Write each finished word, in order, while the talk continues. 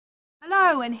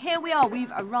So, and here we are,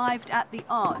 we've arrived at the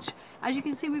arch. As you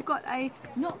can see, we've got a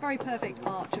not very perfect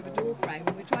arch of a door frame,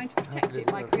 and we're trying to protect it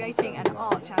by creating an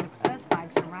arch out of earth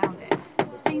bags around it.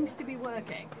 Seems to be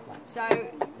working. So,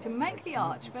 to make the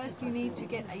arch, first you need to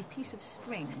get a piece of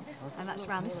string, and that's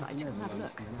around this side. Come have a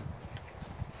look.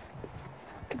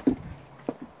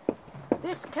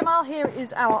 This Kemal here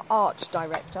is our arch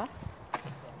director.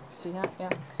 See that? Yeah.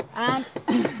 And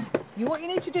what you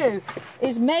need to do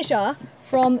is measure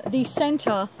from the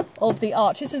centre of the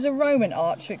arch. This is a Roman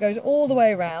arch, so it goes all the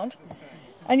way around.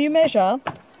 And you measure,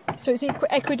 so it's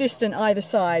equidistant either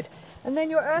side. And then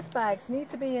your earth bags need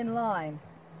to be in line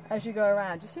as you go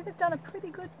around. You see, they've done a pretty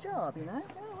good job, you know?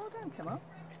 Yeah, well done, Kemal.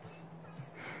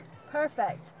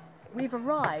 Perfect. We've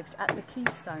arrived at the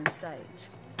keystone stage,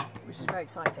 which is very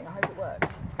exciting. I hope it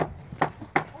works.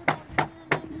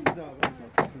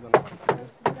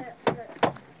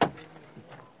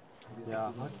 Ya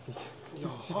hak. Ya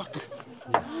hak.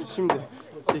 Şimdi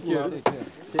çekiyoruz.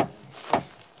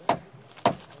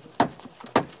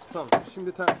 Tamam. Şimdi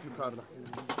yukarıda.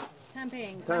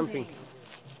 Tamping. Tamping.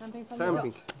 Tamping from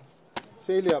Tamping.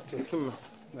 Şeyle yapacağız. Kim mi?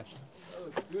 Ver.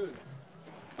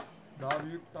 Daha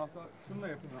büyük tahta şununla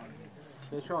yapın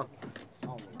abi. 5-10.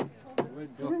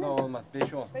 Yok ne olmaz.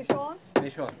 5-10. 5-10.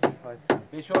 5-10.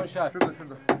 5-10 şart.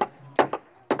 Şurada.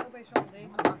 O 5-10 değil.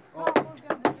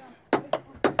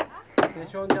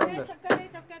 5-10 candır.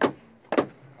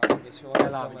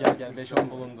 Gel abi gel 5-10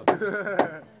 bulundu.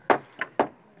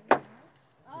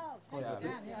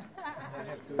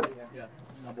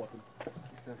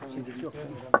 Şimdi yok.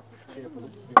 Şey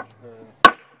yapalım.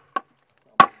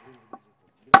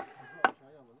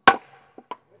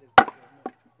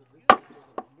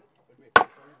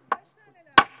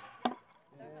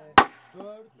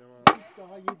 Dört, üç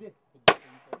daha 7.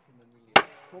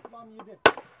 Toplam 7.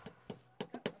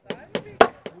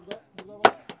 Burada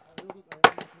var.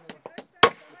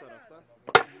 Bu tarafta.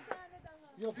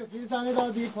 Yok 7 tane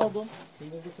daha değil, pardon.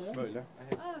 Böyle.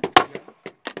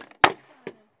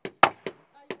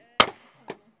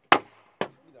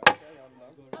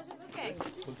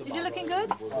 Is it looking good?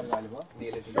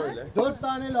 Şöyle. 4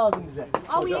 tane lazım bize.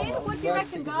 Are we in? What do you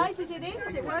reckon, guys? Is it in?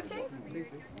 Is it working?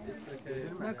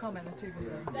 No comment. The tube is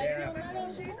in.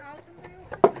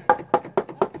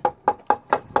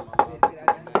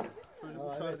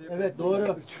 Evet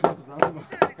doğru.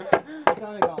 Bir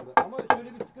tane kaldı. Ama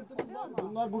şöyle bir sıkıntımız var.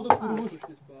 Bunlar burada kurumuş.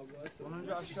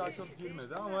 Sonuncu aşağı çok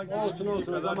girmedi ama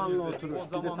Olsun zamanla oturur. O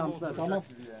zamanla oturur. Tamam.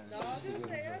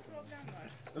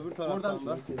 Öbür taraftan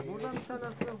da. Buradan bir tane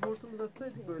aslında hortum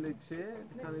uzatsaydık böyle bir şeye.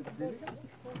 Bir tane delik.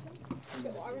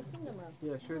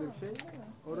 Ya şöyle bir şey.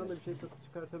 Oradan da bir şey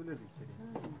çıkartabilirdik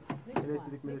içeriye.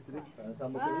 Elektrik.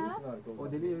 Sen bakabilir misin harika?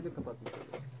 O deliği öyle kapatmış.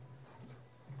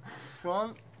 Şu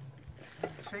an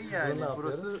yani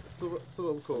burası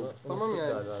sıvılık oldu. Tamam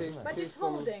yani. But it's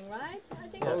holding, right?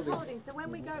 I think it's holding. So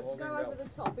when we go over the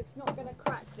top, it's not going to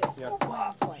crack this.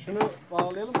 Şunu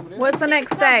bağlayalım mı buraya? What's the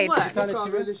next stage? Bir tane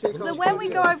çivi. So when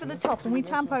we go over the top and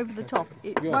we tamp over the top,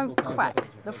 it won't crack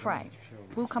the frame.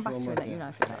 We'll come back to it and let you know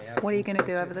if it does. What are you going to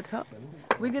do over the top?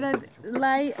 We're going to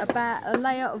lay a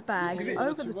layer of bags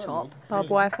over the top. Barbed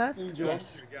wire first?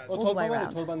 Yes. O All the way torba var ya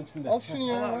around. torbanın içinde. Al şunu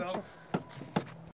ya.